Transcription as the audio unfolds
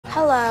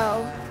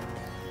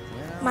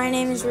My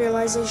name is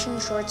Realization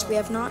Shorts. We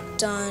have not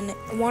done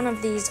one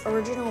of these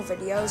original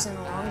videos in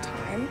a long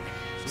time.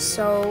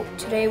 So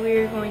today we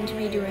are going to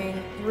be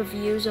doing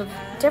reviews of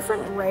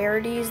different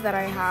rarities that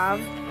I have.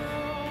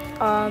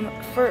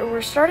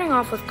 We're starting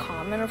off with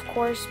common, of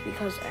course,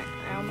 because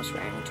I almost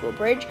ran into a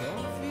bridge.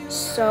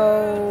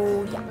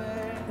 So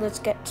yeah, let's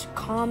get to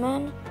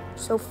common.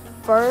 So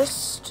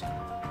first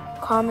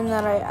common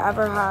that I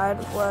ever had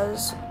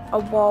was a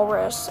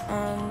walrus,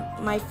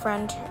 and my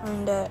friend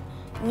turned it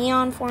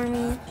neon for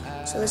me.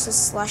 So this is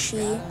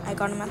Slushy. I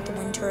got him at the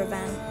winter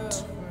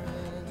event,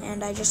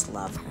 and I just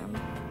love him.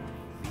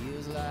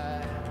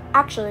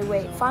 Actually,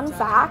 wait, fun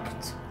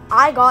fact,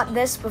 I got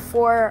this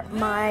before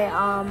my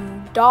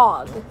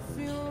dog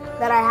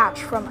that I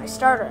hatched from my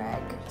starter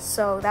egg,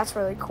 so that's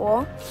really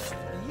cool.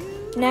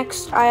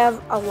 Next, I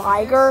have a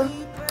liger.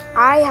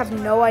 I have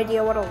no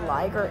idea what a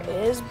liger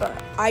is,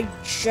 but I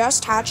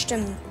just hatched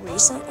him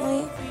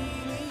recently,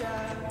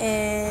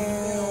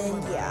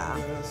 and yeah.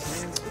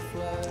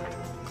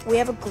 We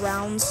have a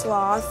ground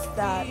sloth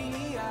that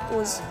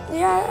was,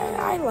 yeah,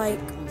 I like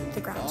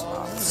the ground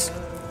sloths.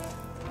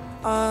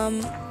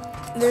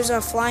 There's a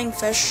flying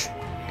fish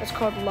that's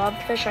called Love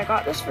Fish. I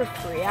got this for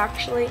free,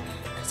 actually,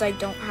 because I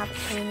don't have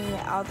any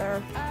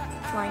other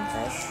flying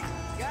fish.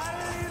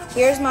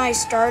 Here's my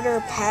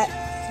starter pet.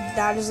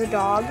 That is a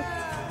dog,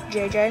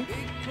 JJ.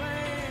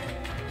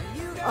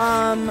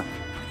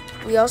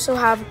 We also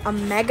have a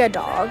mega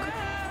dog.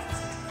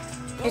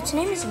 Its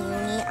name is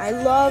Uni.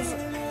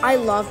 I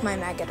love my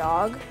mega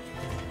dog,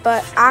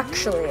 but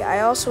actually I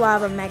also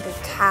have a mega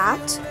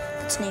cat.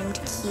 It's named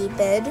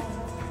Cupid.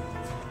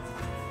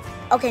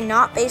 Okay,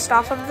 not based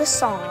off of the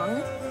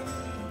song,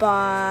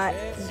 but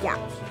yeah.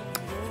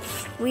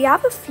 We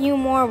have a few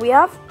more. We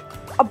have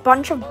a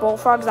bunch of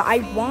bullfrogs that I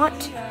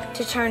want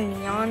to turn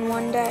neon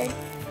one day,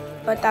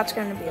 but that's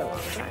gonna be a long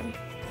time.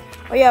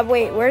 Oh yeah,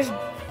 wait, where's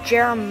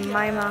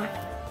Jeremiah?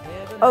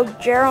 Oh,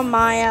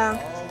 Jeremiah.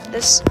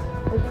 This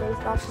is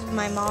based off of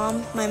my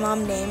mom. My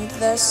mom named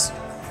this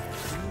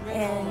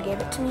and gave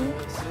it to me.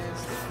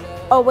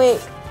 Oh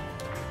wait,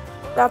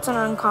 that's an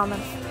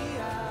uncommon.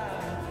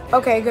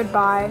 Okay,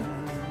 goodbye.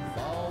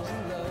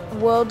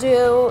 We'll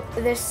do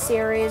this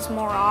series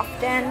more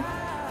often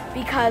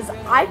because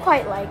I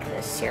quite like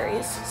this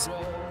series.